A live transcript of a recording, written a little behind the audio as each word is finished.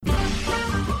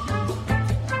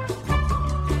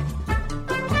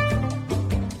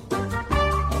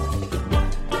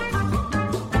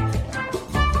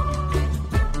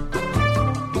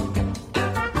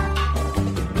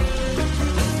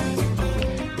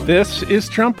This is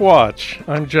Trump Watch.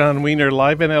 I'm John Wiener,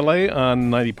 live in LA on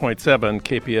 90.7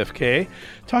 KPFK,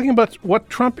 talking about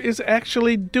what Trump is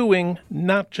actually doing,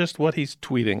 not just what he's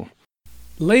tweeting.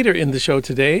 Later in the show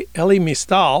today, Elie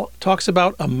Mystal talks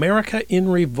about America in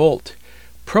revolt.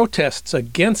 Protests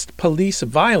against police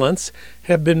violence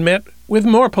have been met with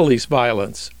more police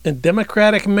violence, and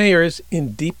Democratic mayors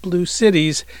in deep blue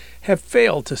cities have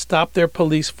failed to stop their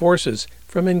police forces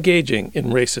from engaging in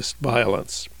racist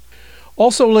violence.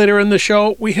 Also later in the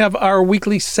show, we have our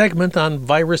weekly segment on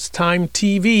Virus Time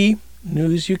TV,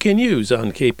 news you can use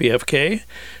on KPFK.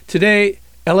 Today,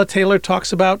 Ella Taylor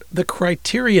talks about the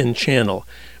Criterion Channel,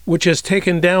 which has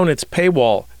taken down its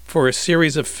paywall for a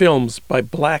series of films by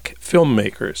black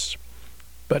filmmakers.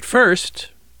 But first,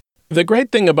 the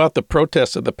great thing about the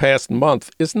protests of the past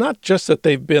month is not just that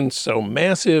they've been so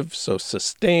massive, so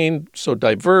sustained, so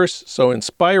diverse, so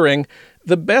inspiring.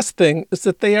 The best thing is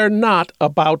that they are not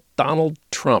about Donald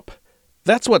Trump.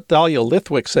 That's what Dahlia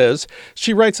Lithwick says.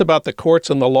 She writes about the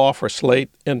courts and the law for Slate,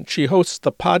 and she hosts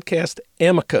the podcast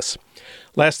Amicus.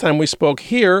 Last time we spoke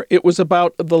here, it was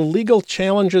about the legal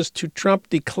challenges to Trump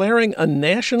declaring a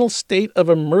national state of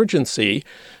emergency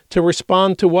to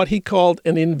respond to what he called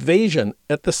an invasion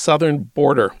at the southern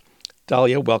border.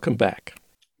 Dahlia, welcome back.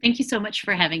 Thank you so much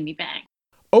for having me back.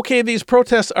 Okay, these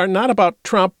protests are not about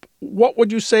Trump. What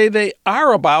would you say they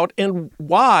are about, and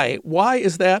why? Why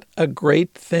is that a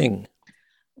great thing?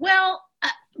 Well,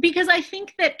 because I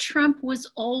think that Trump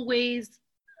was always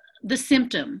the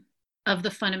symptom of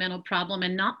the fundamental problem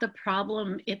and not the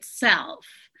problem itself.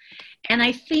 And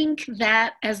I think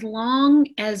that as long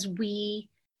as we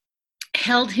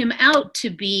held him out to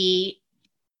be,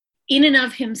 in and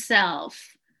of himself,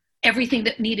 everything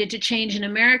that needed to change in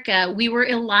America, we were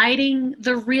eliding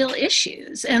the real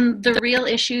issues. And the real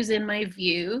issues, in my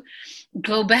view,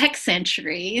 go back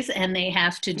centuries, and they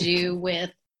have to do with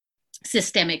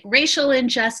systemic racial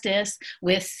injustice,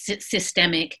 with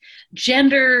systemic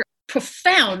gender,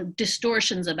 profound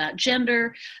distortions about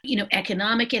gender,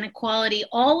 economic inequality,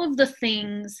 all of the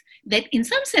things that in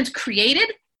some sense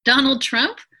created Donald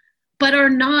Trump, but are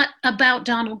not about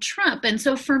Donald Trump. And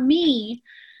so for me,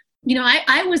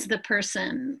 I was the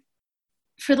person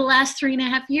for the last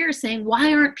 3.5 years saying,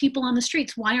 why aren't people on the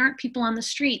streets? Why aren't people on the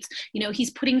streets? He's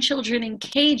putting children in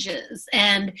cages,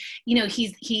 and,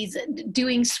 he's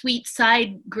doing sweet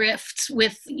side grifts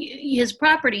with his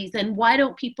properties, and why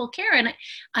don't people care? And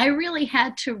I really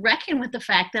had to reckon with the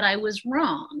fact that I was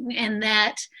wrong, and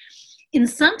that in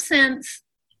some sense,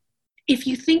 if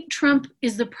you think Trump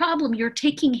is the problem, you're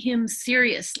taking him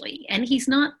seriously, and he's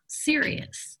not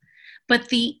serious. But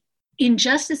the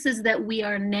injustices that we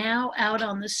are now out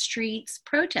on the streets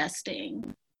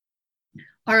protesting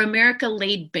are America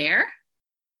laid bare,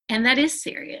 and that is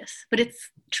serious. But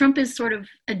Trump is sort of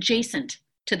adjacent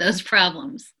to those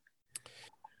problems.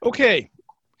 Okay,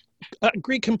 I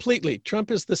agree completely.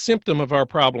 Trump is the symptom of our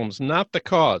problems, not the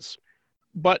cause.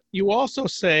 But you also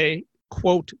say,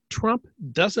 quote, Trump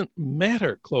doesn't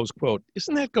matter, close quote.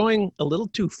 Isn't that going a little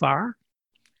too far?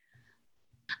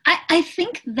 I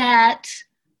think that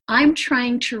I'm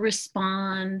trying to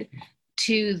respond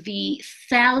to the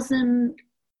 1,000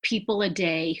 people a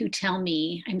day who tell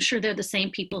me, I'm sure they're the same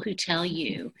people who tell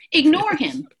you, ignore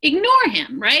him,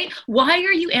 right? Why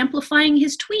are you amplifying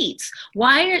his tweets?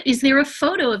 Why is there a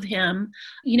photo of him,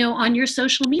 on your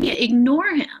social media?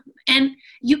 Ignore him. And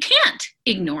you can't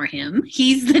ignore him.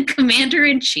 He's the commander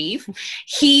in chief.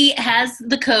 He has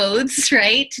the codes,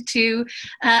 right, to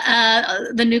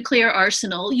the nuclear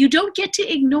arsenal. You don't get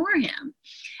to ignore him.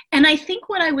 And I think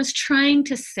what I was trying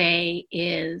to say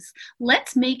is,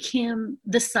 let's make him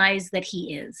the size that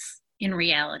he is in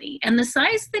reality. And the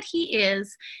size that he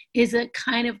is a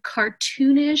kind of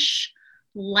cartoonish,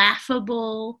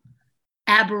 laughable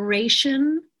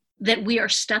aberration that we are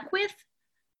stuck with.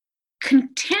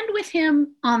 Contend with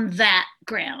him on that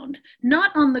ground,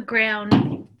 not on the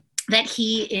ground that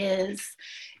he is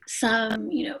some,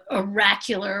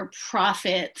 oracular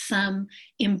prophet, some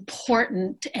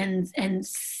important and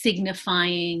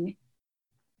signifying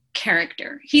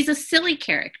character. He's a silly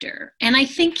character. And I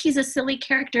think he's a silly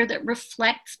character that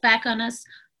reflects back on us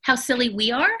how silly we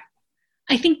are.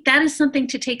 I think that is something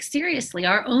to take seriously,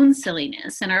 our own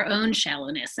silliness and our own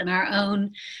shallowness and our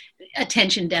own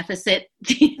attention deficit,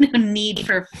 need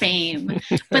for fame.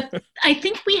 But I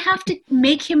think we have to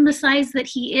make him the size that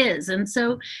he is. And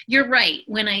so you're right.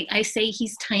 When I say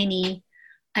he's tiny,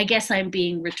 I guess I'm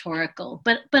being rhetorical.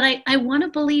 But I want to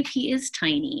believe he is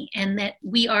tiny and that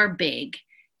we are big.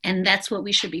 And that's what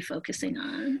we should be focusing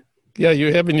on. Yeah,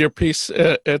 you have in your piece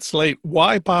at Slate,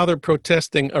 why bother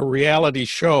protesting a reality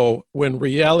show when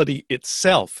reality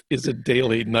itself is a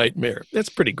daily nightmare? That's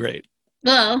pretty great.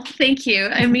 Well, thank you.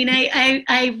 I mean,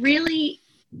 I really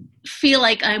feel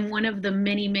like I'm one of the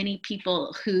many, many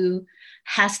people who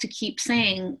has to keep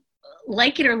saying,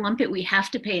 like it or lump it, we have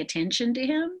to pay attention to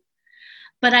him.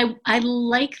 But I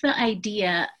like the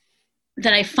idea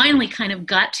that I finally kind of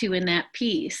got to in that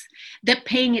piece, that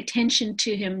paying attention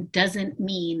to him doesn't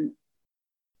mean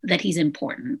that he's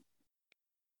important.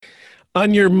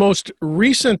 On your most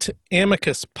recent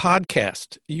Amicus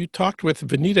podcast, you talked with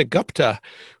Vanita Gupta,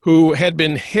 who had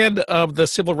been head of the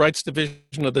Civil Rights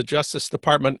Division of the Justice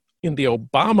Department in the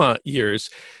Obama years.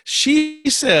 She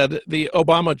said the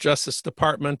Obama Justice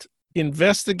Department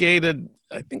investigated,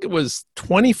 I think it was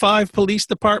 25 police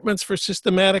departments for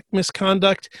systematic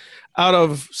misconduct out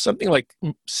of something like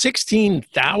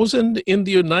 16,000 in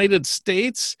the United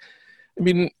States. I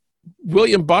mean,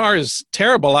 William Barr is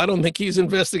terrible. I don't think he's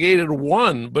investigated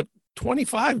one, but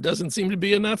 25 doesn't seem to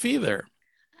be enough either.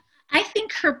 I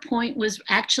think her point was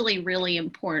actually really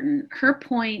important. Her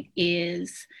point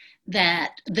is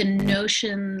that the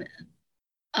notion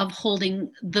of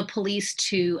holding the police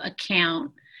to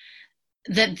account,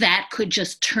 that could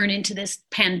just turn into this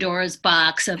Pandora's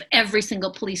box of every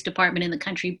single police department in the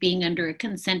country being under a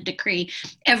consent decree,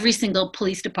 every single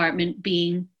police department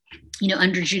being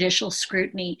under judicial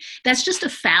scrutiny. That's just a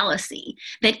fallacy.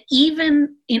 That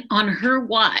even on her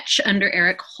watch under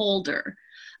Eric Holder,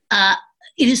 it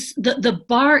is the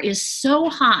bar is so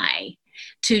high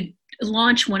to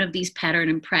launch one of these pattern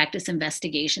and practice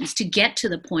investigations to get to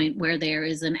the point where there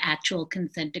is an actual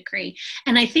consent decree.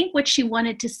 And I think what she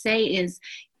wanted to say is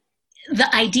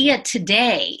the idea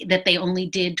today that they only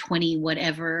did 20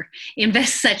 whatever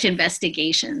such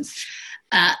investigations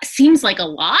seems like a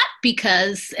lot,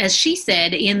 because, as she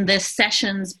said, in the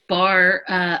Sessions Bar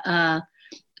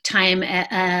time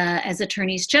as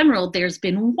attorneys general, there's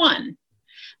been one.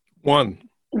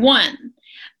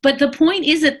 But the point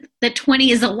isn't that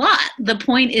 20 is a lot. The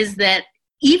point is that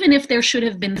even if there should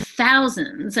have been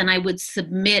thousands, and I would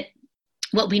submit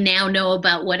what we now know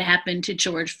about what happened to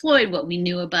George Floyd, what we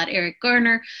knew about Eric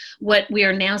Garner, what we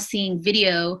are now seeing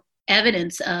video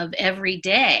evidence of every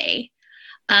day,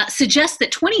 suggests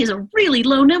that 20 is a really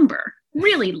low number,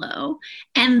 really low,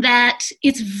 and that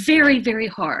it's very, very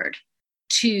hard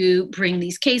to bring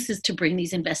these cases, to bring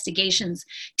these investigations,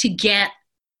 to get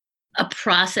a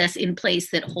process in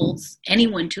place that holds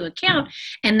anyone to account,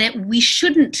 and that we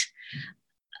shouldn't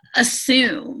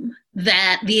assume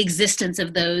that the existence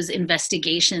of those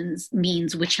investigations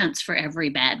means witch hunts for every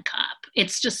bad cop.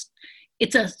 It's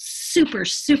a super,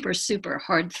 super, super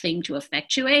hard thing to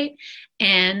effectuate,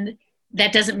 and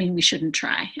that doesn't mean we shouldn't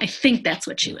try. I think that's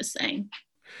what she was saying.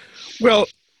 Well,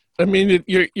 I mean,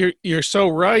 you're so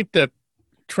right that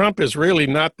Trump is really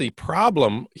not the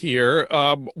problem here.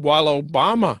 While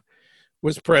Obama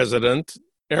was president,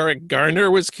 Eric Garner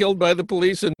was killed by the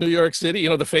police in New York City.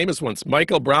 The famous ones,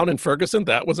 Michael Brown in Ferguson,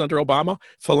 that was under Obama.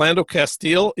 Philando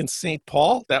Castile in St.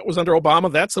 Paul, that was under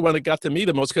Obama. That's the one that got to me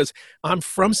the most because I'm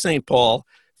from St. Paul.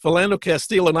 Philando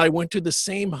Castile and I went to the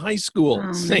same high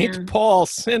school, St. Paul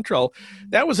Central.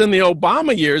 That was in the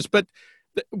Obama years. But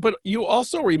you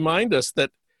also remind us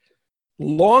that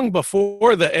long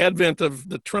before the advent of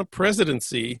the Trump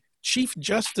presidency, Chief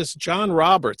Justice John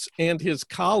Roberts and his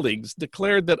colleagues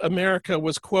declared that America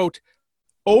was, quote,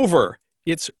 over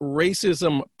its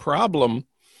racism problem.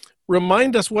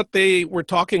 Remind us what they were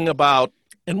talking about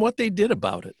and what they did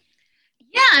about it.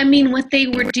 Yeah, I mean, what they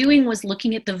were doing was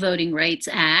looking at the Voting Rights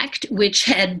Act, which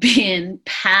had been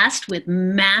passed with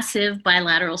massive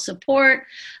bilateral support.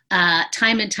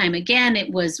 Time and time again,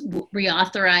 it was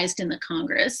reauthorized in the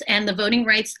Congress. And the Voting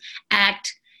Rights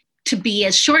Act, to be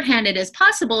as shorthanded as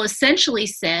possible, essentially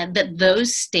said that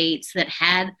those states that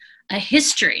had a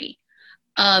history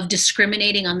of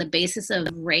discriminating on the basis of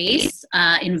race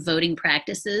in voting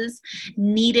practices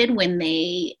needed, when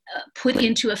they put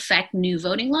into effect new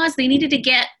voting laws, they needed to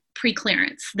get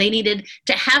pre-clearance. They needed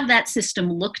to have that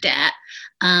system looked at.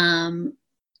 And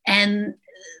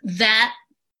that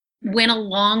went a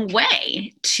long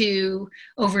way to,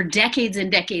 over decades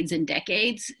and decades and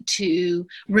decades, to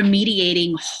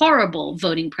remediating horrible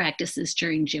voting practices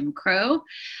during Jim Crow.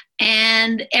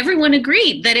 And everyone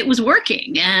agreed that it was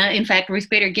working. In fact, Ruth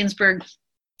Bader Ginsburg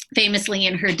famously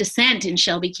in her dissent in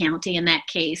Shelby County in that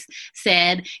case,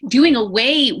 said doing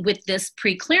away with this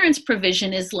pre-clearance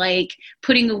provision is like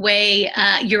putting away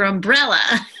your umbrella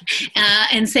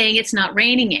and saying it's not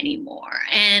raining anymore.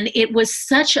 And it was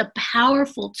such a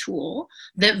powerful tool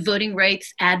that voting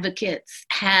rights advocates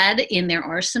had in their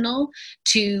arsenal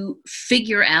to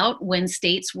figure out when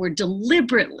states were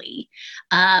deliberately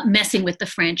messing with the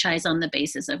franchise on the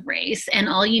basis of race. And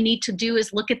all you need to do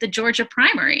is look at the Georgia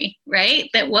primary, right?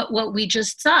 That what we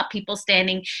just saw, people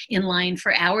standing in line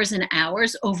for hours and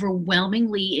hours,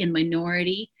 overwhelmingly in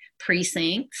minority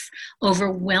precincts,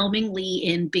 overwhelmingly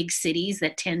in big cities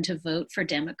that tend to vote for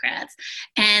Democrats.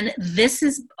 And this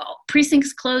is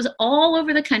precincts close all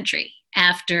over the country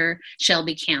after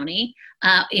Shelby County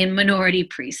in minority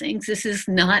precincts. This is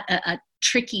not a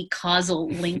tricky causal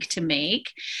link to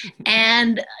make.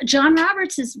 And John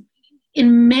Roberts is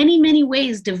in many, many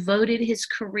ways devoted his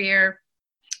career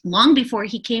long before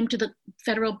he came to the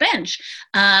federal bench.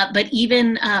 But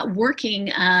even working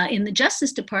in the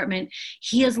Justice Department,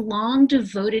 he has long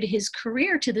devoted his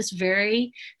career to this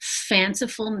very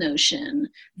fanciful notion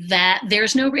that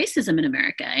there's no racism in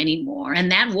America anymore.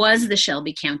 And that was the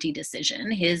Shelby County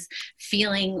decision. His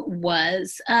feeling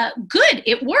was, good,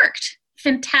 it worked.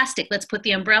 Fantastic, let's put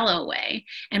the umbrella away.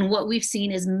 And what we've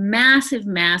seen is massive,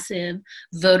 massive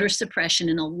voter suppression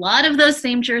in a lot of those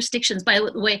same jurisdictions. By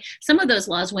the way, some of those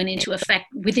laws went into effect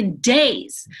within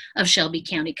days of Shelby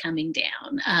County coming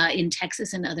down in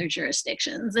Texas and other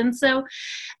jurisdictions. And so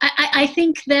I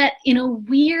think that in a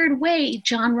weird way,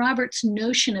 John Roberts'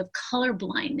 notion of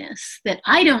colorblindness, that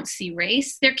I don't see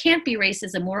race, there can't be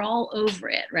racism, we're all over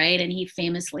it, right? And he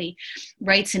famously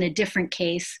writes in a different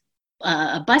case,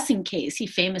 a busing case, he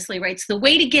famously writes, the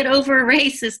way to get over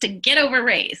race is to get over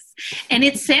race. And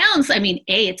it sounds, I mean,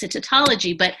 it's a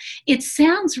tautology, but it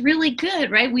sounds really good,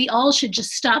 right? We all should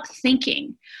just stop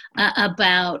thinking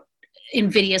about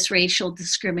invidious racial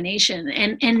discrimination.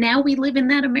 And now we live in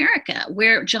that America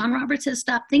where John Roberts has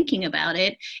stopped thinking about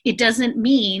it. It doesn't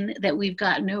mean that we've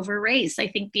gotten over race. I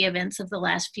think the events of the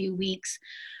last few weeks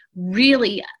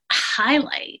really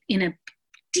highlight in a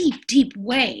deep, deep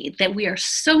way that we are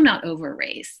so not over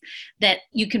race that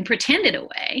you can pretend it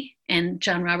away. And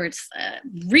John Roberts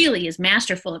really is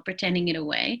masterful at pretending it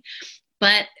away.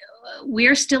 But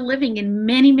we're still living in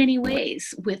many, many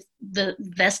ways with the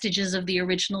vestiges of the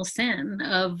original sin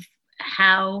of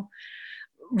how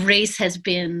race has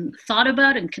been thought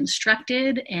about and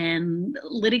constructed and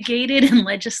litigated and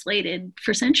legislated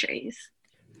for centuries.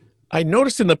 I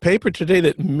noticed in the paper today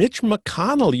that Mitch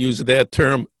McConnell used that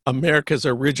term, America's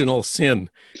original sin,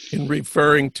 in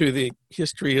referring to the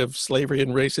history of slavery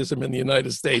and racism in the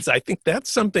United States. I think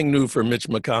that's something new for Mitch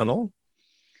McConnell.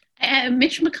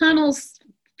 Mitch McConnell's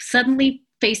suddenly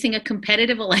facing a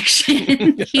competitive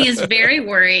election. He is very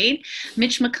worried.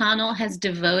 Mitch McConnell has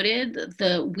devoted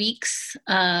the weeks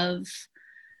of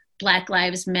Black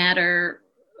Lives Matter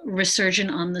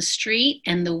resurgent on the street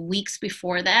and the weeks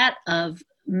before that of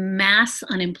mass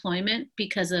unemployment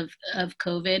because of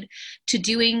COVID to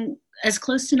doing as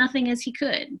close to nothing as he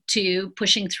could, to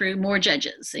pushing through more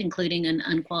judges, including an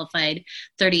unqualified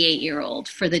 38-year-old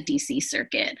for the DC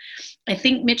circuit. I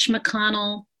think Mitch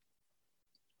McConnell,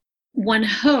 one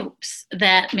hopes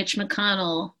that Mitch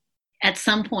McConnell at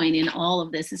some point in all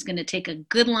of this is going to take a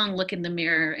good long look in the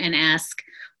mirror and ask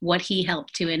what he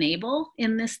helped to enable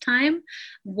in this time,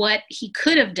 what he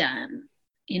could have done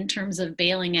in terms of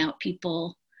bailing out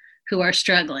people who are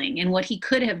struggling, and what he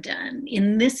could have done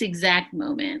in this exact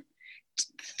moment,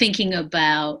 thinking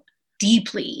about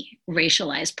deeply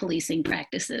racialized policing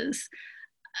practices,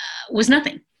 was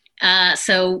nothing.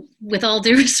 So with all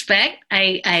due respect,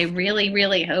 I really,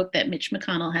 really hope that Mitch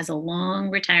McConnell has a long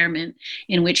retirement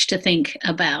in which to think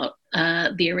about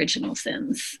the original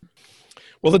sins.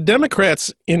 Well, the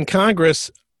Democrats in Congress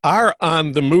are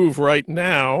on the move right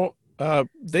now.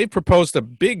 They proposed a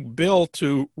big bill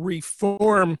to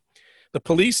reform the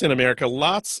police in America.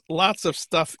 Lots of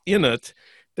stuff in it.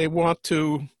 They want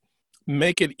to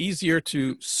make it easier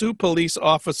to sue police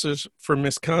officers for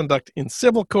misconduct in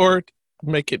civil court,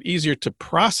 make it easier to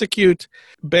prosecute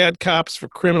bad cops for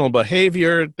criminal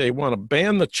behavior. They want to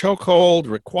ban the chokehold,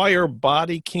 require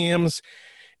body cams,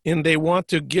 and they want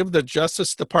to give the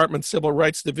Justice Department Civil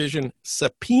Rights Division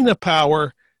subpoena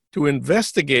power to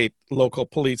investigate local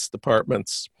police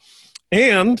departments.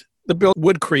 And the bill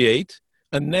would create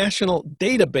a national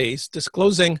database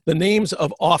disclosing the names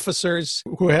of officers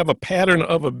who have a pattern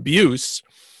of abuse.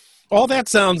 All that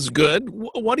sounds good.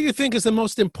 What do you think is the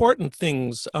most important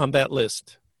things on that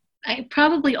list?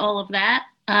 Probably all of that.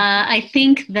 I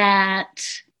think that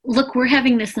look, we're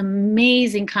having this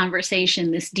amazing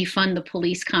conversation, this defund the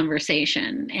police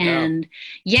conversation. Yeah. And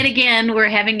yet again, we're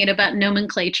having it about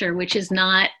nomenclature, which is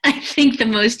not, I think, the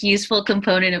most useful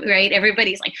component of, right?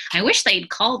 Everybody's like, I wish they'd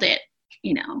called it,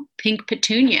 pink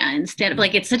petunia instead of,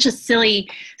 like, it's such a silly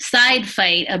side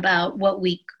fight about what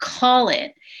we call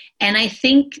it. And I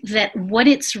think that what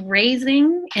it's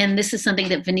raising, and this is something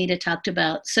that Vanita talked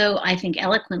about so I think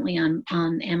eloquently on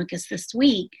Amicus this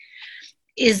week,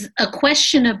 is a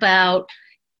question about,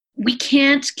 we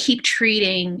can't keep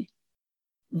treating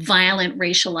violent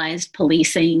racialized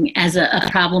policing as a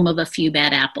problem of a few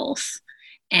bad apples.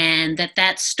 And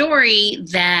that story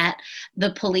that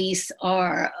the police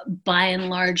are by and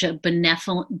large a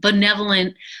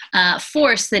benevolent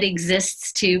force that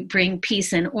exists to bring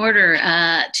peace and order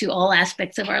to all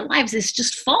aspects of our lives is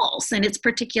just false. And it's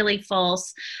particularly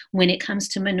false when it comes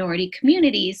to minority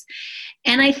communities.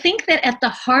 And I think that at the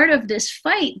heart of this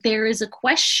fight, there is a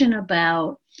question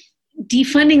about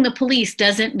defunding the police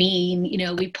doesn't mean,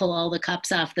 we pull all the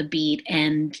cops off the beat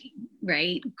and,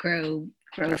 right, grow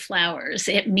flowers.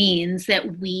 It means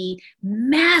that we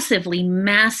massively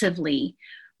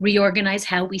reorganize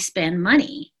how we spend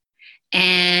money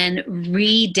and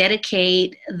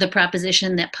rededicate the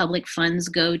proposition that public funds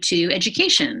go to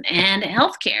education and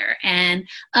healthcare and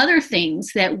other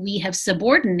things that we have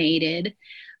subordinated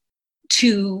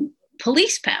to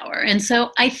police power. And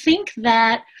so I think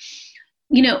that,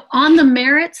 on the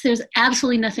merits, there's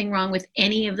absolutely nothing wrong with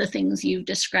any of the things you've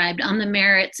described. On the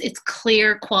merits, it's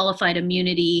clear qualified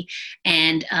immunity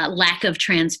and lack of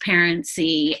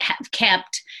transparency have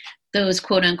kept those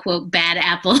quote unquote bad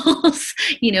apples,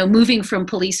 moving from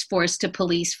police force to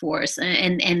police force.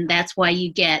 And that's why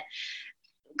you get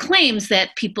claims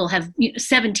that people have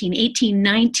 17, 18,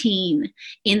 19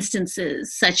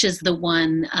 instances, such as the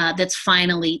one that's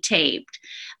finally taped.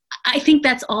 I think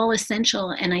that's all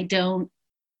essential, and I don't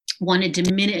want to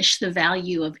diminish the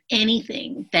value of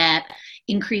anything that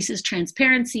increases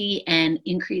transparency and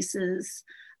increases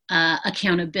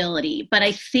accountability. But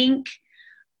I think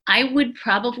I would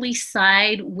probably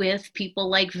side with people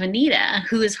like Vanita,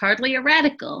 who is hardly a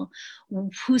radical,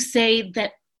 who say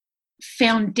that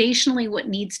foundationally what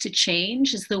needs to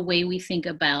change is the way we think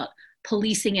about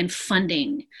policing and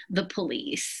funding the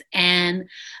police. And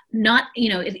not,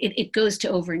 it goes to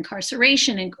over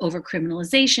incarceration and over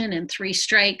criminalization and 3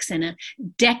 strikes and a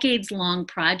decades long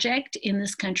project in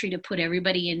this country to put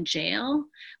everybody in jail,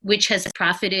 which has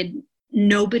profited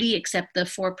nobody except the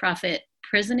for-profit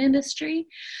prison industry.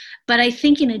 But I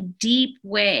think in a deep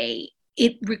way,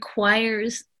 it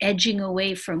requires edging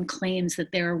away from claims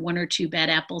that there are 1 or 2 bad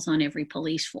apples on every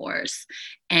police force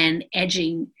and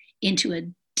edging into a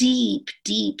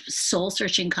deep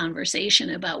soul-searching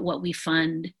conversation about what we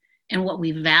fund and what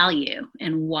we value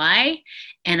and why.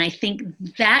 And I think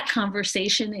that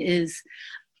conversation is,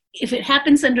 if it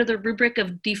happens under the rubric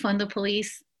of defund the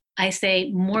police, I say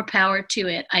more power to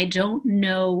it. I don't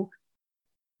know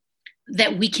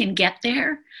that we can get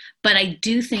there, but I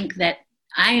do think that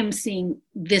I am seeing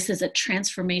this as a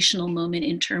transformational moment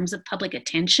in terms of public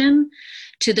attention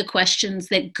to the questions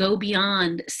that go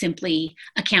beyond simply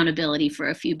accountability for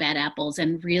a few bad apples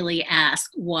and really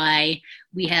ask why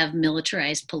we have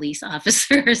militarized police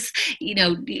officers,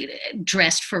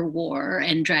 dressed for war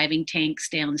and driving tanks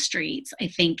down the streets. I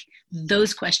think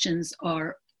those questions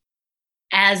are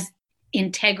as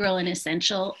integral and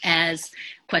essential as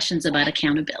questions about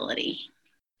accountability.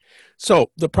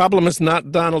 So the problem is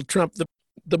not Donald Trump.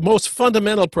 The most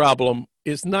fundamental problem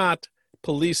is not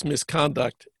police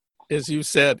misconduct. As you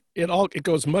said, it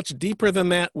goes much deeper than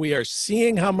that. We are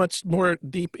seeing how much more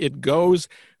deep it goes.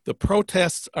 The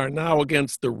protests are now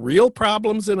against the real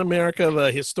problems in America,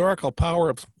 the historical power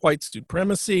of white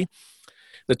supremacy.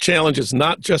 The challenge is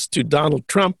not just to Donald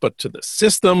Trump, but to the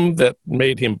system that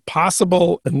made him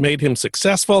possible and made him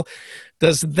successful.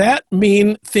 Does that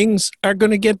mean things are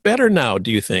going to get better now,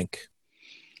 do you think?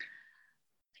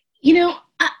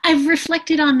 I've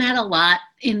reflected on that a lot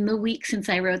in the week since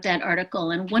I wrote that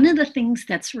article. And one of the things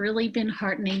that's really been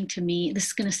heartening to me, this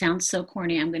is going to sound so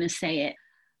corny, I'm going to say it,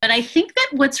 but I think that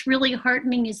what's really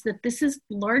heartening is that this is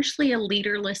largely a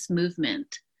leaderless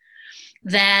movement.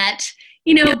 That,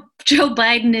 Joe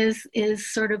Biden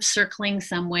is sort of circling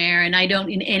somewhere, and I don't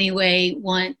in any way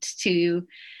want to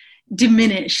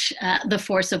diminish the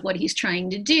force of what he's trying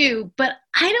to do. But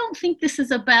I don't think this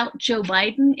is about Joe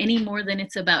Biden any more than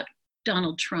it's about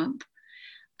Donald Trump.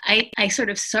 I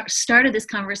sort of started this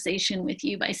conversation with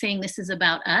you by saying this is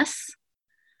about us.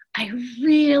 I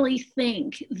really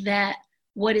think that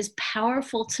what is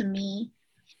powerful to me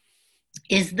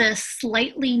is the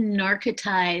slightly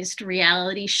narcotized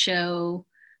reality show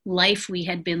life we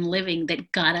had been living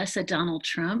that got us a Donald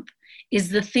Trump is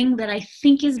the thing that I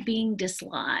think is being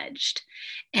dislodged.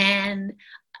 And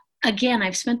again,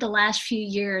 I've spent the last few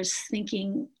years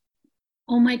thinking,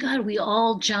 oh my God, we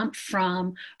all jump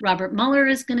from Robert Mueller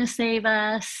is going to save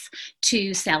us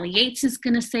to Sally Yates is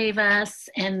going to save us.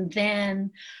 And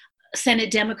then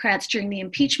Senate Democrats during the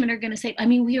impeachment are going to save. I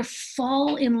mean, we are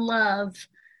fall in love.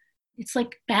 It's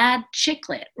like bad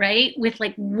chick-lit, right? With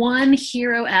like one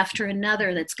hero after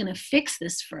another that's going to fix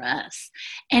this for us.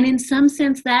 And in some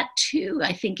sense, that too,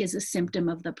 I think, is a symptom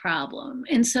of the problem.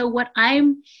 And so what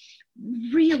I'm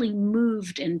really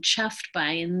moved and chuffed by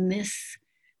in this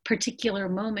particular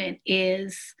moment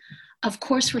is, of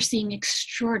course, we're seeing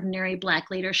extraordinary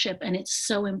Black leadership, and it's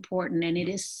so important. And it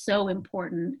is so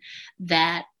important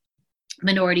that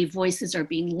minority voices are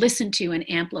being listened to and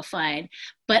amplified.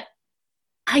 But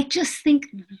I just think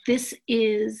this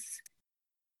is,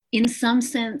 in some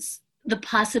sense, the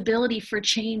possibility for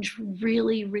change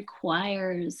really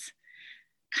requires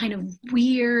kind of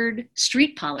weird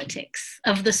street politics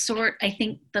of the sort I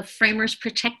think the framers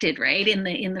protected, right,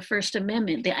 in the First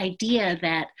Amendment. The idea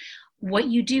that what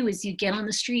you do is you get on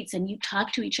the streets and you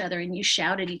talk to each other and you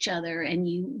shout at each other and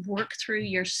you work through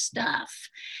your stuff.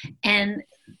 And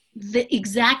the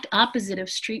exact opposite of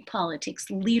street politics,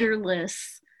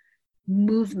 leaderless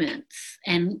movements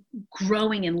and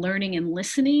growing and learning and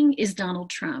listening, is Donald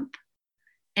Trump.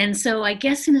 And so I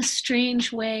guess in a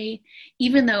strange way,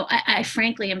 even though I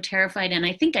frankly am terrified, and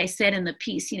I think I said in the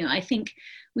piece, I think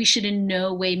we should in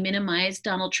no way minimize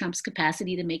Donald Trump's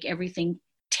capacity to make everything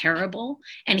terrible.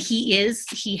 And he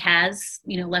has,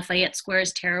 Lafayette Square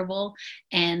is terrible.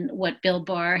 And what Bill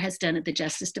Barr has done at the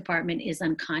Justice Department is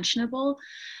unconscionable.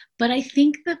 But I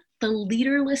think that the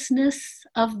leaderlessness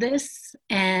of this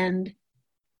and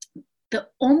the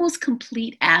almost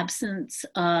complete absence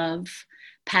of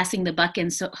passing the buck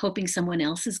and so hoping someone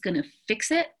else is going to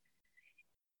fix it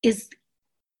is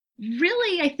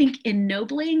really, I think,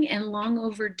 ennobling and long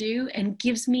overdue, and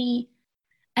gives me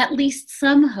at least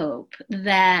some hope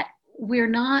that we're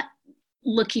not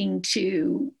looking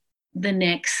to the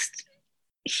next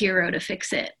hero to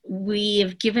fix it. We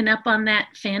have given up on that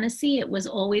fantasy. It was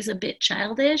always a bit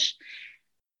childish.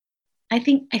 I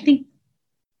think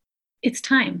it's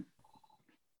time.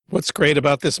 What's great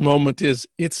about this moment is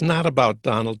it's not about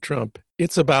Donald Trump.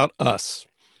 It's about us.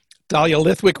 Dahlia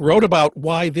Lithwick wrote about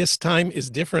why this time is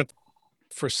different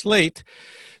for Slate.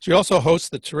 She also hosts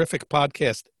the terrific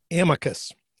podcast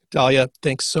Amicus. Dahlia,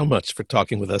 thanks so much for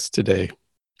talking with us today.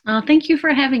 Thank you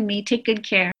for having me. Take good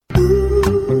care.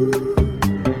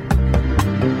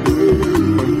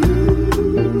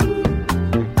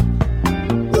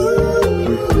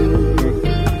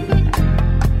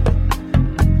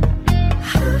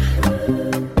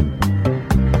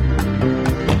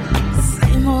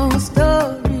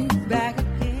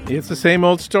 It's the same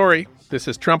old story. This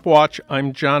is Trump Watch.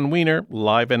 I'm John Wiener,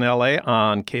 live in LA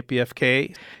on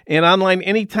KPFK and online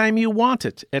anytime you want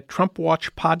it at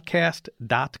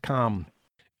TrumpWatchPodcast.com.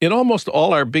 In almost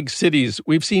all our big cities,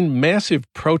 we've seen massive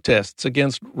protests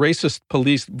against racist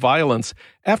police violence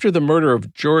after the murder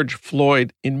of George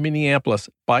Floyd in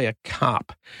Minneapolis by a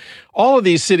cop. All of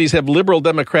these cities have liberal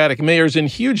Democratic mayors and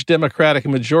huge Democratic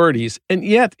majorities, and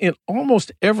yet in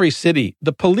almost every city,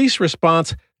 the police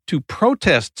response to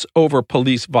protests over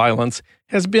police violence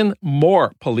has been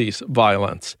more police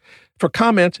violence. For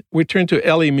comment, we turn to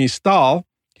Elie Mystal.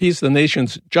 He's the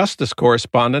nation's justice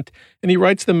correspondent, and he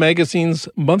writes the magazine's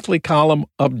monthly column,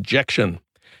 Objection.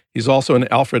 He's also an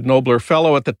Alfred Nobler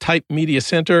Fellow at the Type Media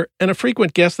Center and a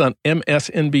frequent guest on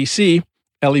MSNBC.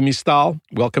 Elie Mystal,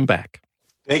 welcome back.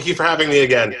 Thank you for having me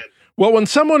again. Well, when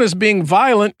someone is being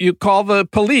violent, you call the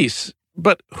police.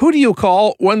 But who do you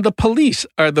call when the police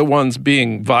are the ones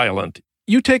being violent?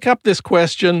 You take up this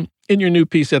question in your new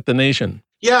piece at The Nation.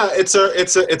 Yeah, it's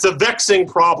a vexing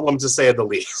problem, to say the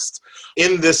least.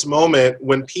 In this moment,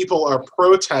 when people are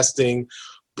protesting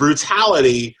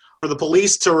brutality, for the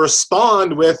police to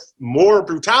respond with more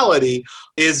brutality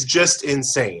is just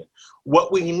insane.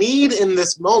 What we need in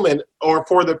this moment, or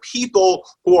for the people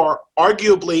who are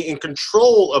arguably in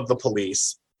control of the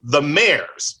police, the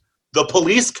mayors, the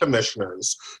police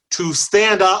commissioners, to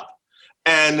stand up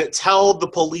and tell the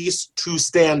police to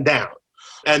stand down.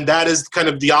 And that is kind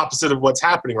of the opposite of what's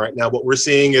happening right now. What we're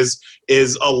seeing is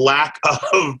a lack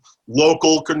of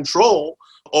local control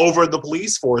over the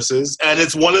police forces. And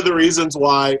it's one of the reasons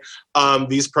why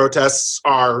these protests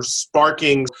are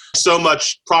sparking so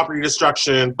much property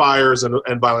destruction, fires, and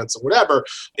violence and whatever.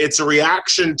 It's a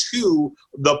reaction to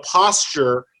the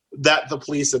posture that the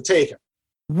police have taken.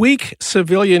 Weak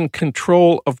civilian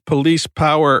control of police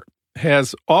power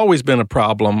has always been a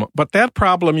problem, but that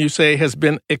problem, you say, has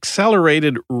been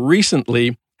accelerated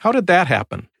recently. How did that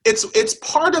happen? It's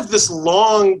part of this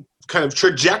long kind of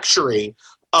trajectory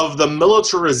of the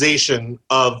militarization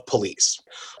of police.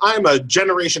 I'm a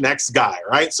Generation X guy,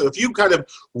 right? So if you kind of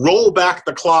roll back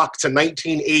the clock to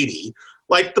 1980,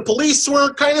 like the police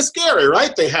were kind of scary,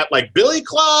 right? They had like billy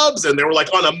clubs and they were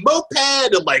like on a moped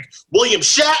and like William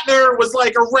Shatner was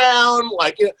like around,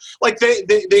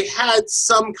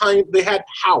 they had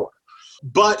power.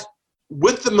 But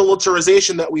with the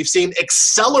militarization that we've seen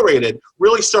accelerated,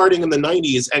 really starting in the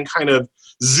 90s and kind of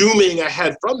zooming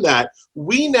ahead from that,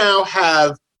 we now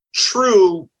have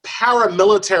true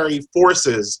paramilitary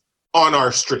forces on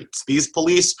our streets. These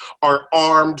police are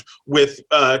armed with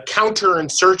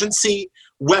counterinsurgency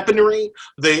weaponry.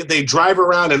 They drive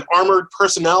around in armored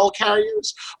personnel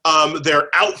carriers. They're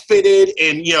outfitted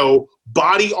in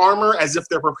body armor as if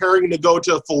they're preparing to go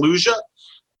to Fallujah.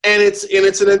 And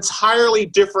it's an entirely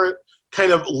different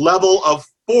kind of level of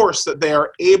force that they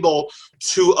are able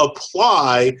to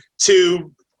apply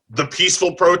to the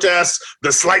peaceful protests,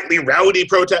 the slightly rowdy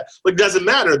protests. It doesn't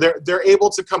matter. They're able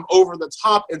to come over the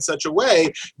top in such a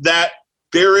way that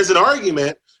there is an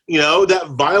argument,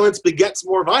 that violence begets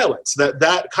more violence.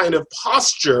 That kind of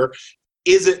posture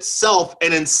is itself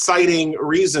an inciting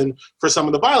reason for some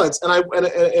of the violence. And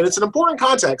it's an important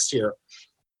context here.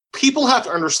 People have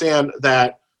to understand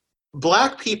that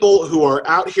Black people who are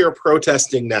out here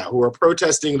protesting now, who are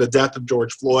protesting the death of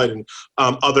George Floyd and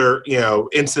other,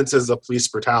 instances of police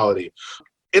brutality,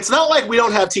 it's not like we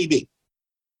don't have TV.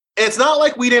 It's not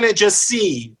like we didn't just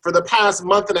see for the past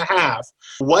month and a half,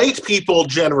 white people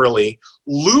generally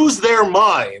lose their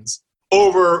minds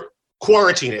over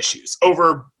quarantine issues,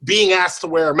 over being asked to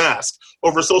wear a mask,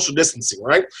 over social distancing,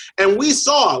 right? And we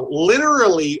saw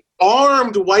literally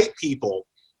armed white people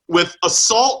with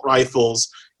assault rifles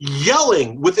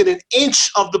yelling within an inch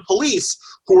of the police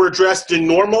who were dressed in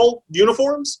normal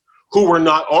uniforms, who were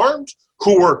not armed,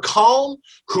 who were calm,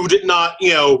 who did not,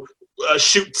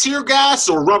 shoot tear gas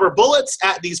or rubber bullets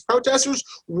at these protesters.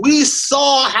 We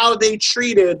saw how they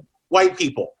treated white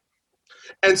people.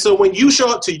 And so when you show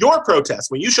up to your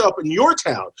protest, when you show up in your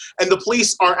town and the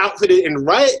police are outfitted in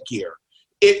riot gear,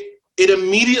 it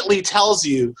immediately tells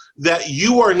you that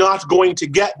you are not going to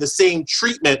get the same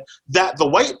treatment that the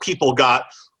white people got,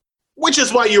 which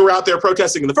is why you were out there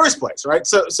protesting in the first place, right?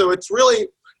 So it's really,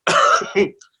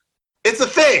 it's a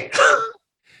thing.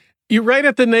 You write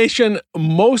at The Nation,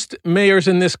 most mayors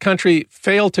in this country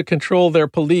fail to control their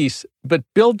police, but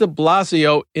Bill de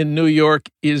Blasio in New York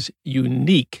is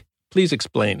unique. Please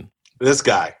explain. This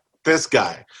guy.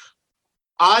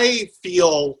 I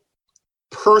feel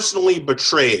personally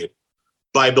betrayed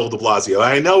by Bill de Blasio.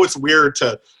 I know it's weird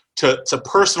to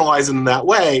personalize him in that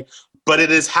way, but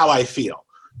it is how I feel.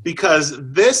 Because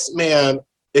this man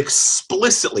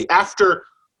explicitly, after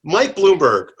Mike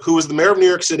Bloomberg, who was the mayor of New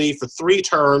York City for 3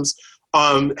 terms,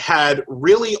 had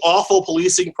really awful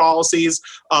policing policies,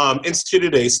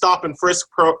 instituted a stop and frisk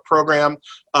program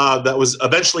that was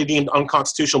eventually deemed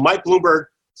unconstitutional. Mike Bloomberg,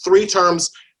 3 terms,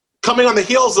 coming on the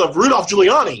heels of Rudolph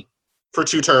Giuliani for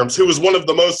 2 terms, who was one of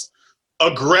the most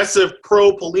aggressive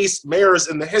pro-police mayors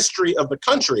in the history of the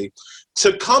country,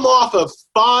 to come off of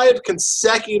 5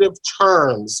 consecutive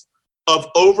terms of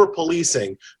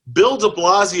over-policing. Bill de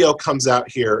Blasio comes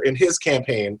out here in his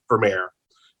campaign for mayor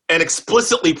and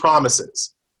explicitly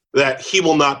promises that he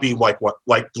will not be like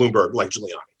Bloomberg, like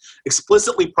Giuliani.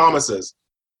 Explicitly promises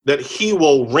that he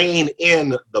will rein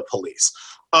in the police.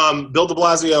 Bill de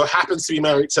Blasio happens to be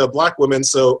married to a black woman,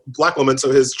 so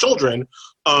his children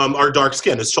are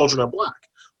dark-skinned. His children are black.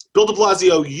 Bill de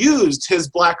Blasio used his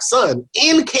black son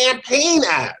in campaign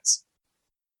ads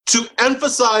to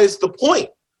emphasize the point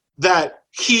that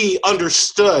he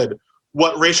understood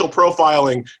what racial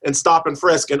profiling and stop and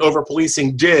frisk and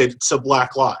over-policing did to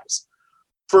black lives.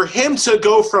 For him to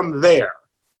go from there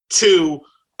to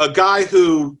a guy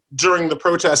who, during the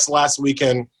protests last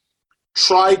weekend,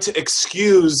 tried to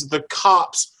excuse the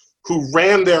cops who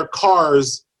ran their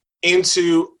cars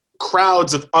into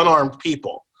crowds of unarmed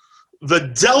people.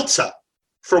 The delta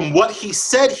from what he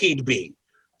said he'd be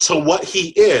to what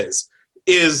he is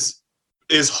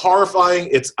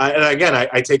horrifying. And again,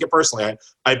 I take it personally.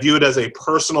 I view it as a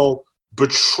personal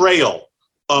betrayal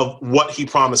of what he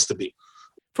promised to be.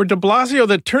 For de Blasio,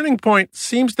 the turning point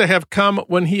seems to have come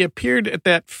when he appeared at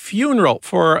that funeral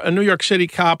for a New York City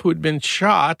cop who'd been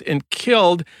shot and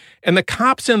killed, and the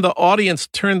cops in the audience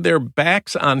turned their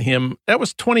backs on him. That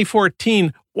was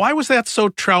 2014. Why was that so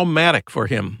traumatic for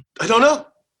him? I don't know.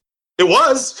 It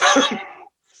was.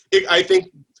 I think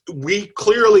we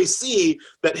clearly see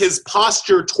that his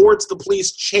posture towards the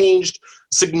police changed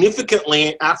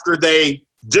significantly after they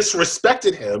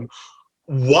disrespected him.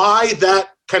 Why that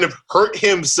kind of hurt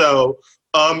him so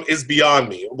is beyond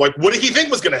me. Like, what did he think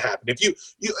was going to happen? I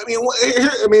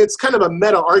mean, it's kind of a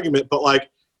meta argument, but like,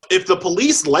 if the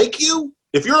police like you,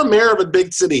 if you're a mayor of a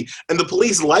big city and the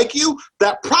police like you,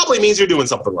 that probably means you're doing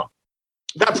something wrong.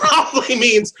 That probably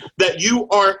means that you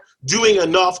aren't doing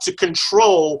enough to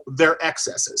control their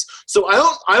excesses. So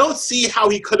I don't see how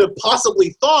he could have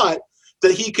possibly thought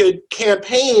that he could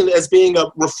campaign as being a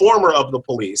reformer of the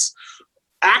police,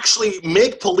 actually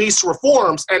make police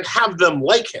reforms and have them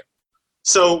like him.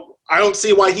 So I don't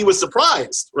see why he was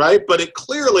surprised, right? But it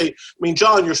clearly, I mean,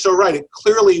 John, you're so right. It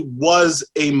clearly was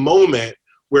a moment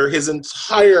where his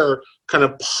entire kind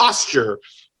of posture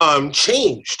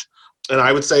changed. And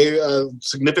I would say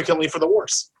significantly for the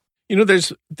worse. You know,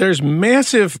 there's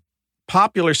massive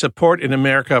popular support in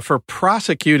America for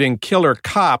prosecuting killer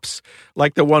cops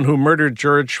like the one who murdered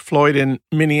George Floyd in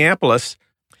Minneapolis.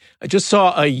 I just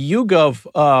saw a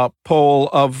YouGov poll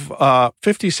of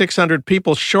 5,600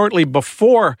 people shortly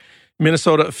before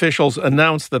Minnesota officials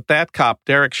announced that cop,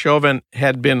 Derek Chauvin,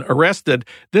 had been arrested.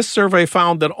 This survey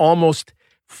found that almost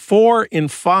 4 in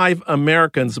 5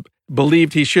 Americans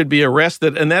believed he should be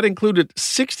arrested, and that included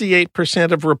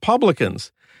 68% of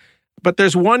Republicans. But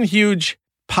there's one huge,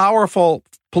 powerful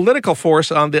political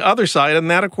force on the other side, and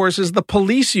that, of course, is the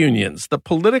police unions. The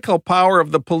political power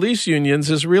of the police unions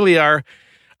is really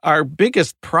our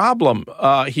biggest problem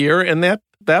here, and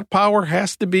that power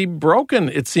has to be broken,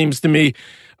 it seems to me.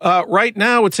 Right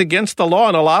now, it's against the law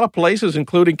in a lot of places,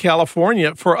 including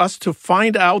California, for us to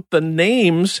find out the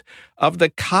names of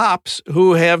the cops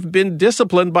who have been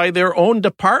disciplined by their own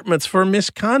departments for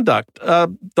misconduct.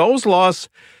 Those laws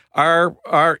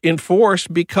are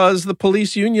enforced because the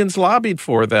police unions lobbied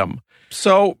for them.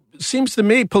 So it seems to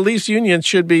me police unions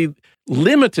should be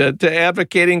limited to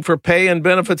advocating for pay and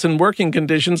benefits and working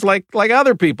conditions like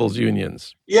other people's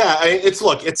unions. Yeah, it's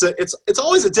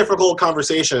always a difficult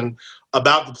conversation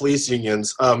about the police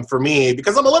unions for me,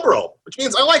 because I'm a liberal, which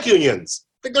means I like unions.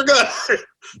 I think they're good.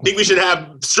 I think we should have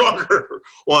stronger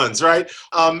ones, right?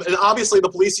 And obviously the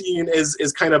police union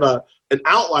is kind of an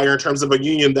outlier in terms of a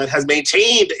union that has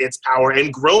maintained its power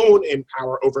and grown in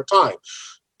power over time.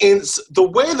 And the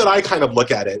way that I kind of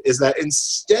look at it is that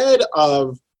instead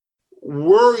of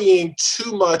worrying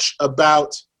too much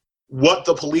about what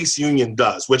the police union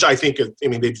does, which I think,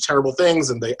 they do terrible things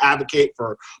and they advocate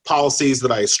for policies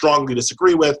that I strongly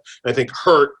disagree with and I think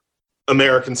hurt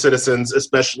American citizens,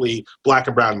 especially Black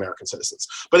and brown American citizens.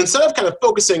 But instead of kind of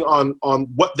focusing on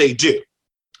what they do,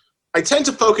 I tend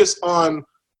to focus on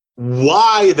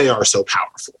why they are so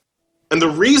powerful. And the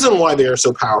reason why they are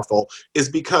so powerful is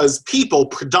because people,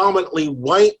 predominantly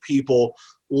white people,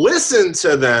 listen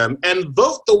to them and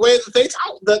vote the way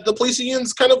that the police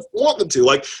unions kind of want them to.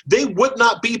 Like, they would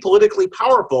not be politically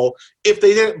powerful if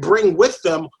they didn't bring with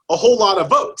them a whole lot of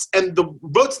votes. And the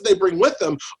votes that they bring with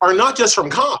them are not just from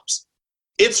cops.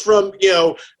 It's from,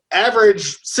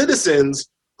 average citizens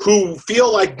who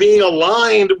feel like being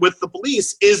aligned with the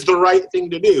police is the right thing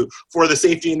to do for the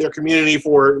safety in their community,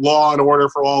 for law and order,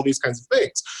 for all these kinds of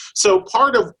things. So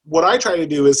part of what I try to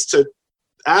do is to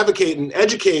advocate and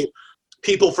educate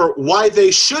people for why they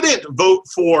shouldn't vote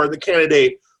for the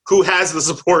candidate who has the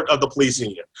support of the police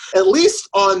union. At least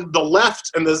on the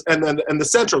left and the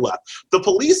center left, the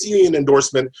police union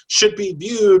endorsement should be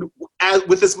viewed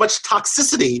with as much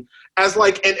toxicity as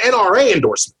like an NRA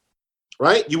endorsement,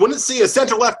 right? You wouldn't see a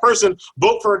center left person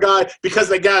vote for a guy because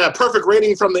they got a perfect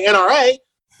rating from the NRA.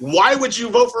 Why would you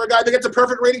vote for a guy that gets a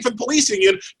perfect rating from the police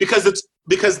union?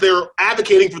 Because they're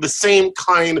advocating for the same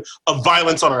kind of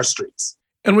violence on our streets.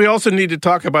 And we also need to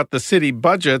talk about the city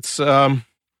budgets.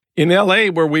 In L.A.,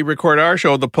 where we record our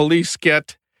show, the police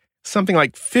get something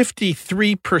like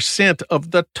 53%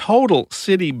 of the total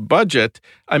city budget.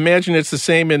 I imagine it's the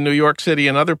same in New York City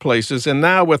and other places. And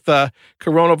now with the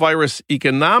coronavirus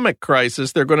economic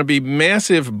crisis, there are going to be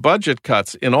massive budget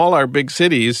cuts in all our big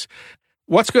cities.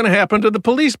 What's going to happen to the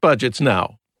police budgets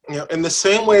now? In the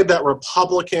same way that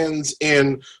Republicans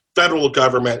in federal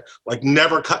government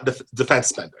never cut defense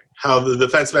spending. How the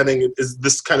defense spending is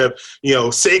this kind of,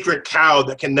 sacred cow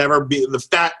that can never be, the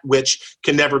fat which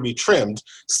can never be trimmed.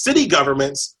 City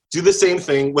governments do the same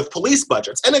thing with police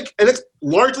budgets. And it's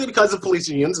largely because of police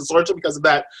unions. It's largely because of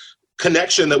that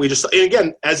connection that we just, and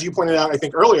again, as you pointed out, I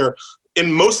think earlier,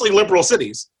 in mostly liberal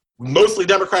cities, mostly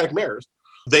Democratic mayors,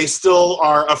 they still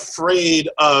are afraid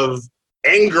of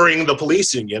angering the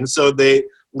police union. So they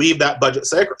leave that budget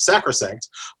sacrosanct.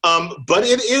 But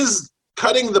it is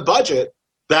cutting the budget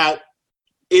that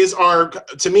is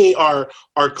to me, our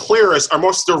clearest, our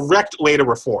most direct way to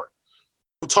reform.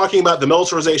 We're talking about the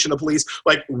militarization of police.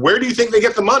 Like, where do you think they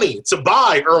get the money to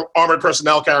buy armored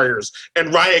personnel carriers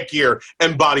and riot gear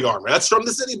and body armor? That's from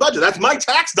the city budget. That's my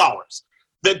tax dollars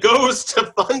that goes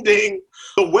to funding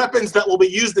the weapons that will be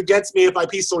used against me if I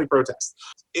peacefully protest.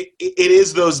 It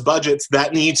is those budgets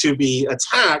that need to be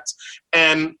attacked,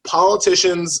 and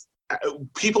politicians,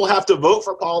 people have to vote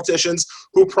for politicians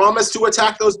who promise to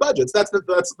attack those budgets.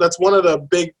 That's one of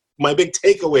my big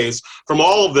takeaways from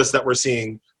all of this that we're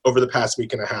seeing over the past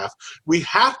week and a half. We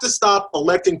have to stop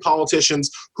electing politicians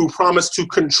who promise to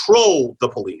control the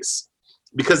police,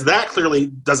 because that clearly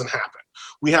doesn't happen.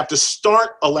 We have to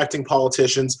start electing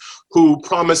politicians who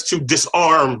promise to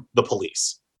disarm the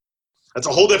police. That's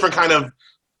a whole different kind of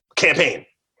campaign.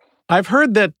 I've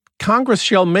heard that Congress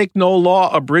shall make no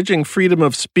law abridging freedom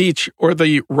of speech or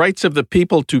the rights of the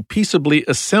people to peaceably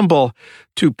assemble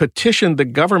to petition the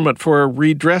government for a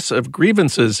redress of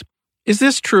grievances. Is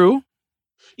this true?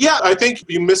 Yeah, I think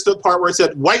you missed the part where it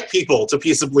said white people to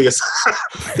peaceably assemble,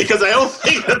 because I don't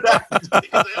think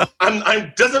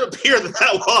that doesn't appear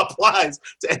that law applies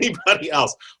to anybody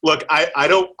else. Look, I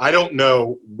don't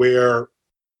know where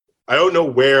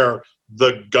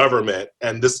the government,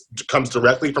 and this comes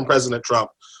directly from President Trump,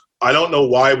 I don't know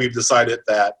why we've decided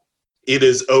that it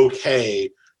is okay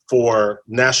for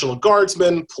National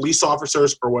Guardsmen, police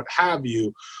officers, or what have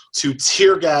you, to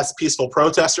tear gas peaceful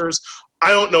protesters. I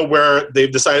don't know where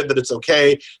they've decided that it's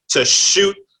okay to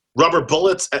shoot rubber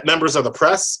bullets at members of the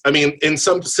press. I mean, in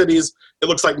some cities, it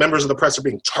looks like members of the press are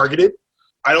being targeted.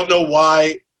 I don't know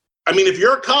why. I mean, if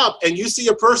you're a cop and you see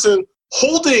a person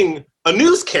holding a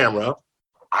news camera,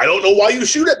 I don't know why you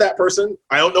shoot at that person.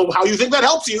 I don't know how you think that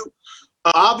helps you.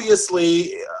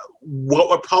 Obviously,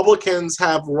 what Republicans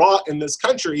have wrought in this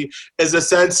country is a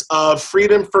sense of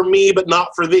freedom for me, but not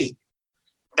for thee.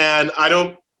 And I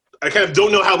kind of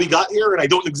don't know how we got here, and I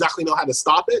don't exactly know how to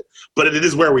stop it, but it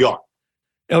is where we are.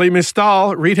 Elie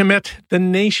Mystal, read him at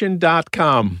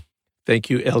thenation.com. Thank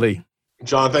you, Elie.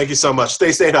 John, thank you so much.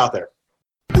 Stay safe out there.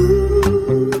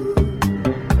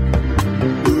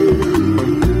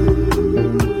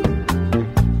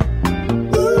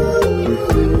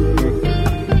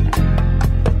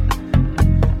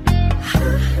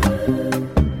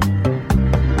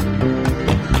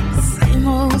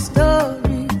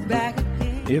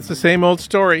 It's the same old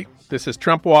story. This is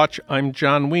Trump Watch. I'm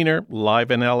John Wiener, live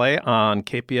in LA on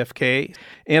KPFK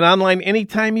and online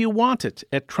anytime you want it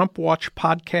at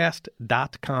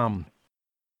TrumpWatchPodcast.com.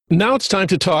 Now it's time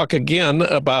to talk again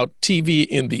about TV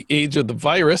in the age of the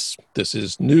virus. This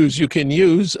is News You Can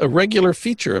Use, a regular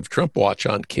feature of Trump Watch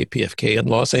on KPFK in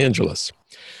Los Angeles.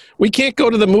 We can't go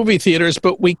to the movie theaters,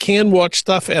 but we can watch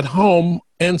stuff at home.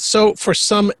 And so for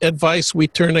some advice, we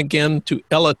turn again to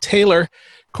Ella Taylor.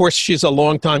 Of course, she's a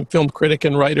longtime film critic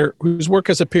and writer whose work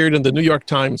has appeared in the New York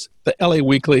Times, the LA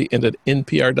Weekly, and at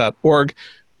NPR.org.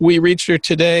 We reached her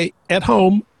today at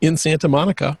home in Santa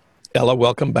Monica. Ella,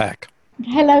 welcome back.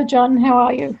 Hello, John. How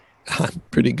are you? I'm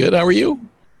pretty good. How are you?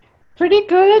 Pretty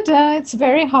good. It's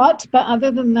very hot, but other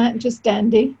than that, just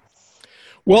dandy.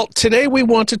 Well, today we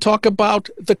want to talk about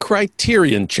the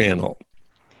Criterion Channel.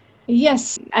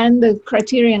 Yes, and the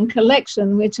Criterion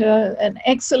Collection, which are an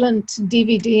excellent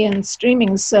DVD and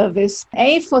streaming service,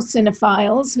 A, for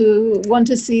cinephiles who want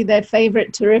to see their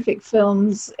favorite terrific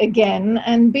films again,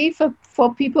 and B, for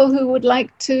people who would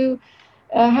like to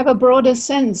have a broader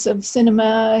sense of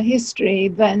cinema history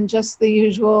than just the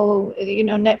usual,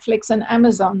 Netflix and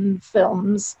Amazon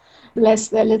films. Bless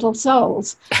their little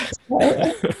souls.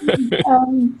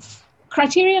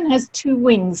 Criterion has two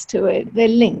wings to it. They're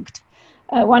linked.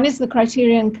 One is the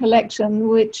Criterion Collection,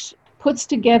 which puts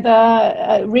together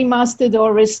remastered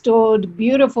or restored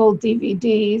beautiful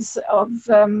DVDs of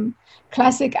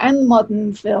classic and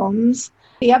modern films.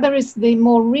 The other is the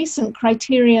more recent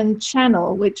Criterion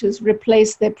Channel, which has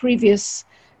replaced their previous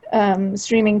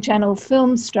streaming channel,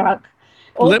 Filmstruck.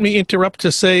 Let me interrupt to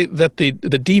say that the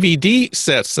DVD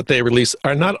sets that they release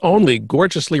are not only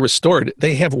gorgeously restored,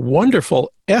 they have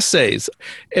wonderful essays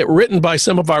written by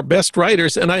some of our best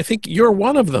writers, and I think you're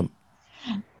one of them.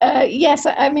 Yes,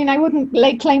 I mean, I wouldn't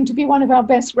lay claim to be one of our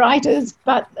best writers,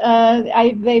 but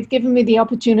they've given me the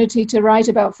opportunity to write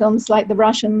about films like the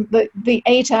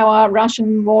 8-hour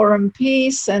Russian War and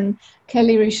Peace and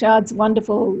Kelly Richard's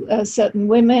wonderful Certain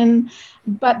Women.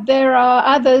 But there are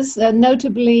others,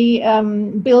 notably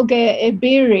Bilge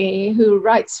Ebiri, who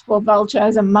writes for Vulture,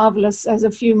 has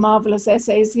a few marvelous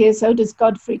essays here. So does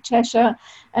Godfrey Cheshire.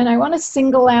 And I want to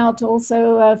single out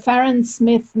also Farron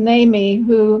Smith-Namey,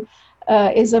 who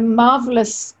is a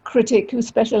marvelous critic who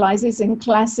specializes in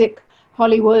classic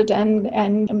Hollywood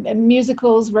and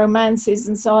musicals, romances,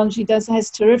 and so on. She has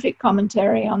terrific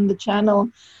commentary on the channel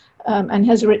and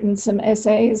has written some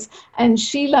essays. And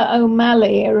Sheila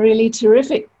O'Malley, a really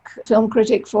terrific film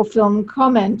critic for Film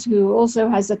Comment, who also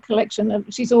has a collection of,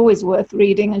 she's always worth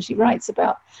reading, and she writes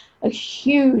about a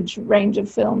huge range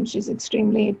of films. She's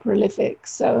extremely prolific.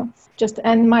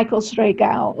 And Michael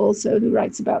Sregow also, who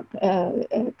writes about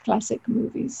classic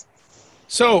movies.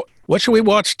 So what should we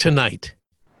watch tonight?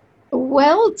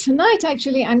 Well, tonight,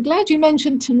 actually, I'm glad you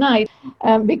mentioned tonight,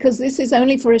 because this is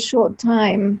only for a short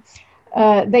time.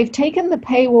 They've taken the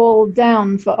paywall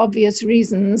down for obvious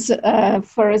reasons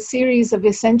for a series of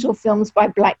essential films by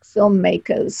Black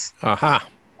filmmakers. Aha.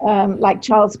 Like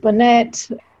Charles Burnett.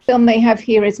 The film they have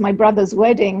here is My Brother's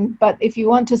Wedding, but if you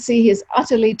want to see his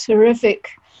utterly terrific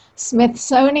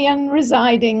Smithsonian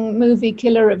residing movie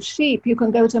Killer of Sheep, you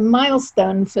can go to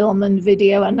Milestone Film and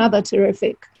Video, another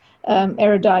terrific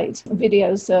erudite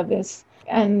video service,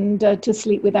 and To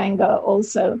Sleep with Anger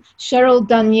also. Cheryl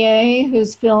Dunye,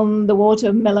 whose film The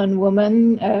Watermelon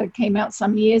Woman came out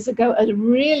some years ago, a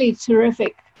really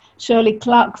terrific Shirley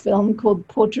Clarke film called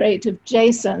Portrait of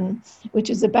Jason, which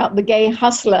is about the gay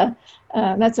hustler.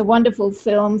 That's a wonderful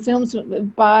film. Films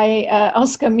by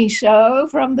Oscar Michaud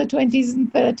from the 20s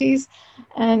and 30s,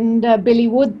 and Billy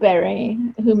Woodbury,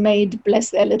 who made Bless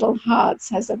Their Little Hearts,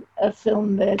 has a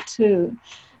film there too.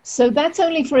 So that's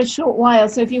only for a short while.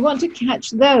 So if you want to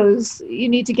catch those, you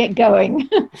need to get going.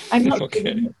 I'm not Okay.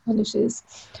 sure it finishes.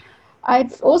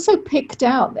 I've also picked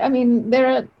out, there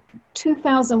are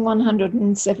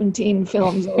 2,117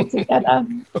 films altogether.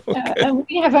 And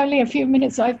we have only a few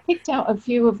minutes, so I've picked out a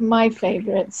few of my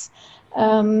favorites.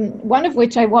 One of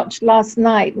which I watched last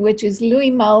night, which is Louis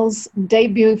Malle's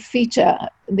debut feature,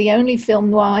 the only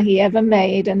film noir he ever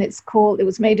made, and it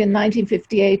was made in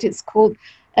 1958. It's called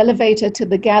Elevator to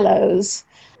the Gallows,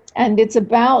 and it's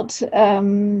about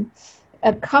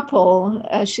a couple.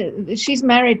 She's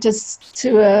married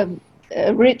to a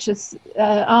rich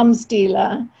arms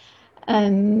dealer,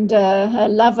 and her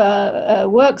lover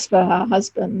works for her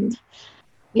husband.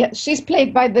 Yeah, she's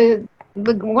played by the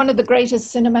one of the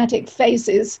greatest cinematic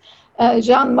faces,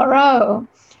 Jean Moreau,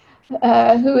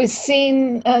 who is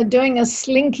seen doing a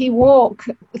slinky walk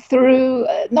through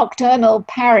nocturnal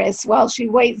Paris while she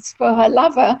waits for her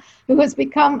lover, who has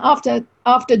become, after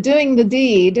doing the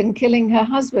deed and killing her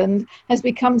husband, has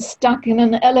become stuck in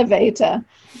an elevator,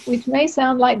 which may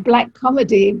sound like black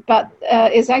comedy, but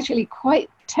is actually quite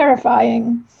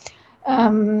terrifying.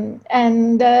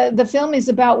 The film is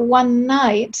about one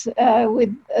night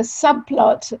with a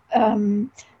subplot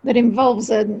that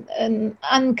involves an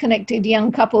unconnected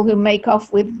young couple who make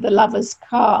off with the lover's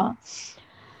car.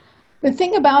 The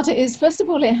thing about it is, first of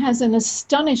all, it has an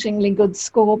astonishingly good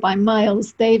score by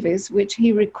Miles Davis, which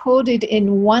he recorded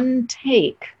in one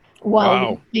take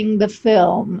while making the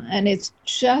film. And it's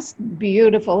just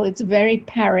beautiful. It's very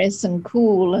Paris and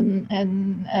cool and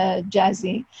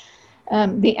jazzy.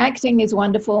 The acting is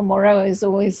wonderful. Moreau is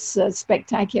always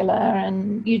spectacular,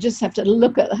 and you just have to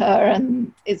look at her,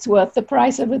 and it's worth the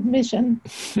price of admission.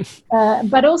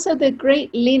 But also the great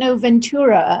Lino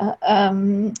Ventura,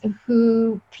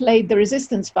 who played the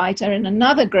resistance fighter in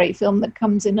another great film that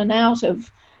comes in and out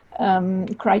of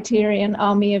Criterion,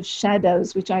 Army of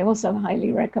Shadows, which I also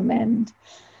highly recommend.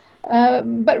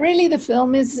 But really, the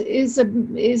film is a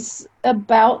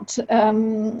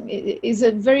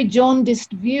very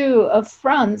jaundiced view of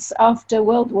France after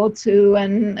World War II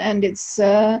and its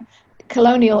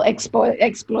colonial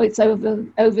exploits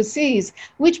overseas,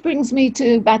 which brings me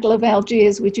to Battle of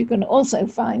Algiers, which you can also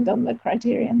find on the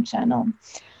Criterion Channel.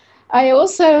 I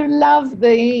also love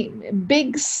the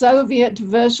big Soviet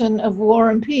version of War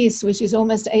and Peace, which is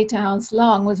almost 8 hours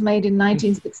long, was made in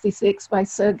 1966 by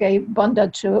Sergei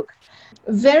Bondarchuk.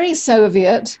 Very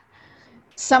Soviet,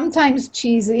 sometimes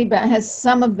cheesy, but has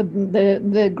some of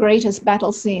the greatest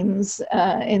battle scenes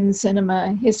in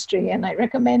cinema history, and I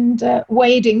recommend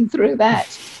wading through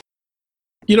that.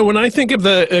 You know, when I think of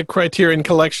the Criterion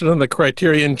Collection on the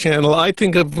Criterion Channel, I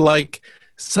think of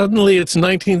suddenly it's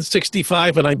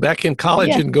 1965 and I'm back in college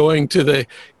and going to the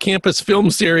campus film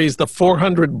series, The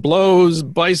 400 Blows,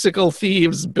 Bicycle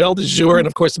Thieves, Belle de Jour, and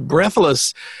of course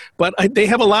Breathless. But they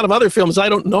have a lot of other films I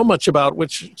don't know much about,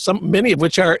 many of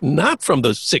which are not from the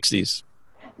 60s.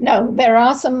 No, there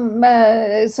are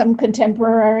some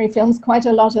contemporary films, quite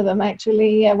a lot of them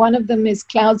actually. One of them is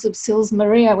Clouds of Sils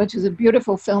Maria, which is a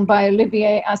beautiful film by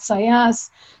Olivier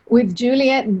Assayas with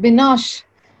Juliette Binoche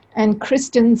and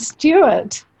Kristen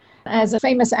Stewart as a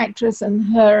famous actress and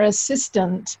her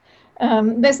assistant.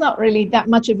 There's not really that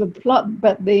much of a plot,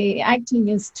 but the acting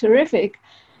is terrific.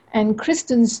 And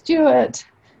Kristen Stewart,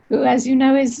 who, as you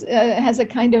know, has a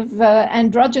kind of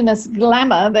androgynous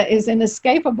glamour that is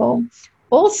inescapable,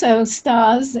 also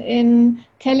stars in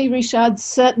Kelly Richard's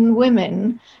Certain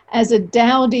Women as a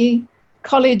dowdy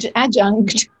college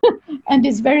adjunct and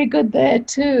is very good there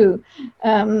too.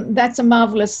 That's a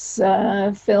marvelous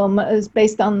film. It's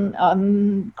based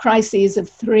on crises of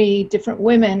 3 different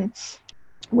women,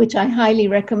 which I highly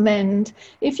recommend.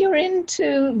 If you're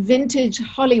into vintage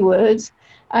Hollywood,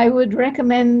 I would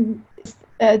recommend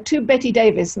 2 Bette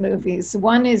Davis movies.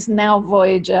 One is Now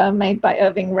Voyager, made by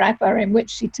Irving Rapper, in which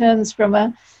she turns from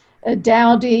a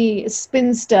dowdy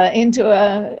spinster into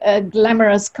a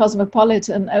glamorous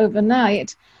cosmopolitan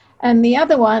overnight. And the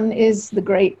other one is the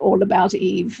great All About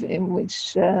Eve, in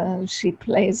which she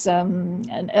plays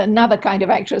another kind of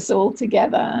actress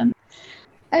altogether.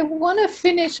 I want to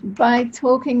finish by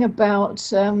talking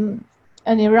about an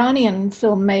Iranian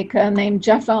filmmaker named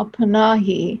Jafar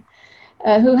Panahi,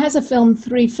 who has a film,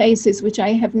 3 Faces, which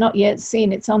I have not yet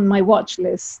seen. It's on my watch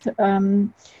list.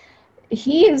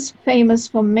 He is famous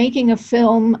for making a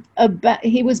film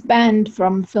he was banned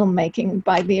from filmmaking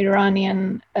by the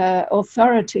Iranian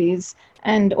authorities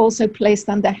and also placed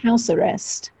under house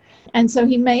arrest. And so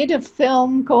he made a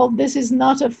film called This Is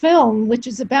Not a Film, which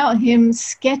is about him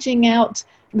sketching out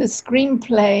the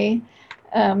screenplay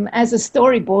as a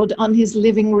storyboard on his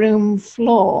living room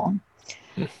floor.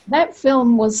 That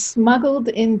film was smuggled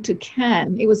into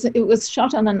Cannes. It was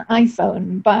shot on an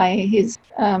iPhone by his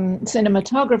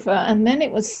cinematographer, and then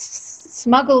it was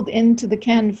smuggled into the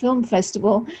Cannes Film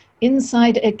Festival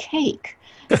inside a cake.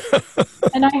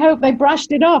 And I hope they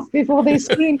brushed it off before they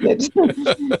screened it.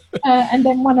 And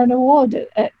then won an award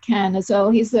at Cannes as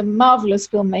well. He's a marvelous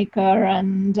filmmaker,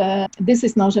 and This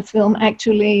Is Not a Film.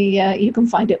 Actually, you can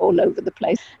find it all over the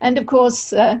place. And of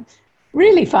course,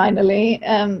 really finally,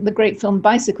 the great film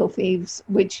Bicycle Thieves,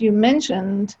 which you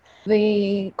mentioned,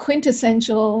 the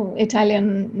quintessential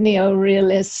Italian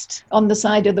neo-realist on the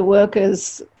side of the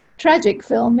workers, tragic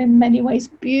film in many ways,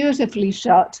 beautifully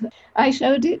shot. I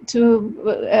showed it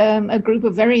to a group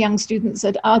of very young students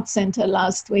at Art Center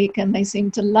last week, and they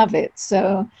seemed to love it.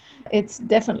 So it's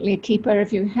definitely a keeper.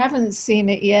 If you haven't seen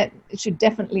it yet, you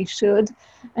definitely should.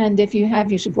 And if you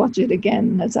have, you should watch it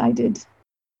again, as I did.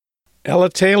 Ella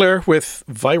Taylor with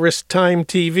Virus Time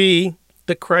TV,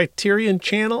 the Criterion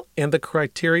Channel, and the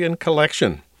Criterion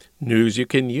Collection. News you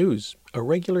can use, a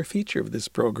regular feature of this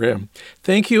program.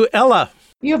 Thank you, Ella.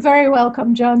 You're very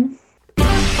welcome, John.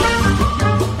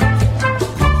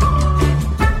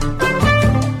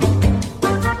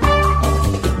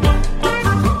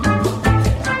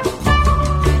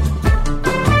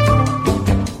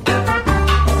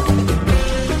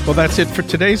 Well, that's it for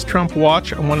today's Trump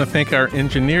Watch. I want to thank our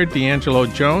engineer, D'Angelo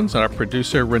Jones, our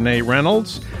producer, Renee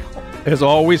Reynolds. As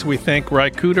always, we thank Ry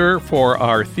Cooter for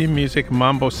our theme music,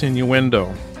 Mambo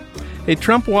Sinuendo. Hey,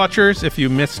 Trump Watchers, if you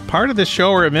missed part of this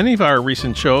show or of any of our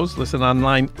recent shows, listen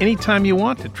online anytime you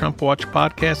want at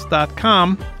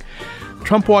TrumpWatchPodcast.com.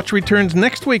 Trump Watch returns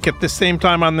next week at the same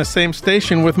time on the same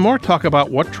station with more talk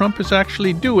about what Trump is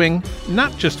actually doing,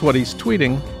 not just what he's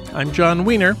tweeting. I'm John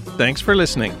Wiener. Thanks for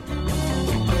listening.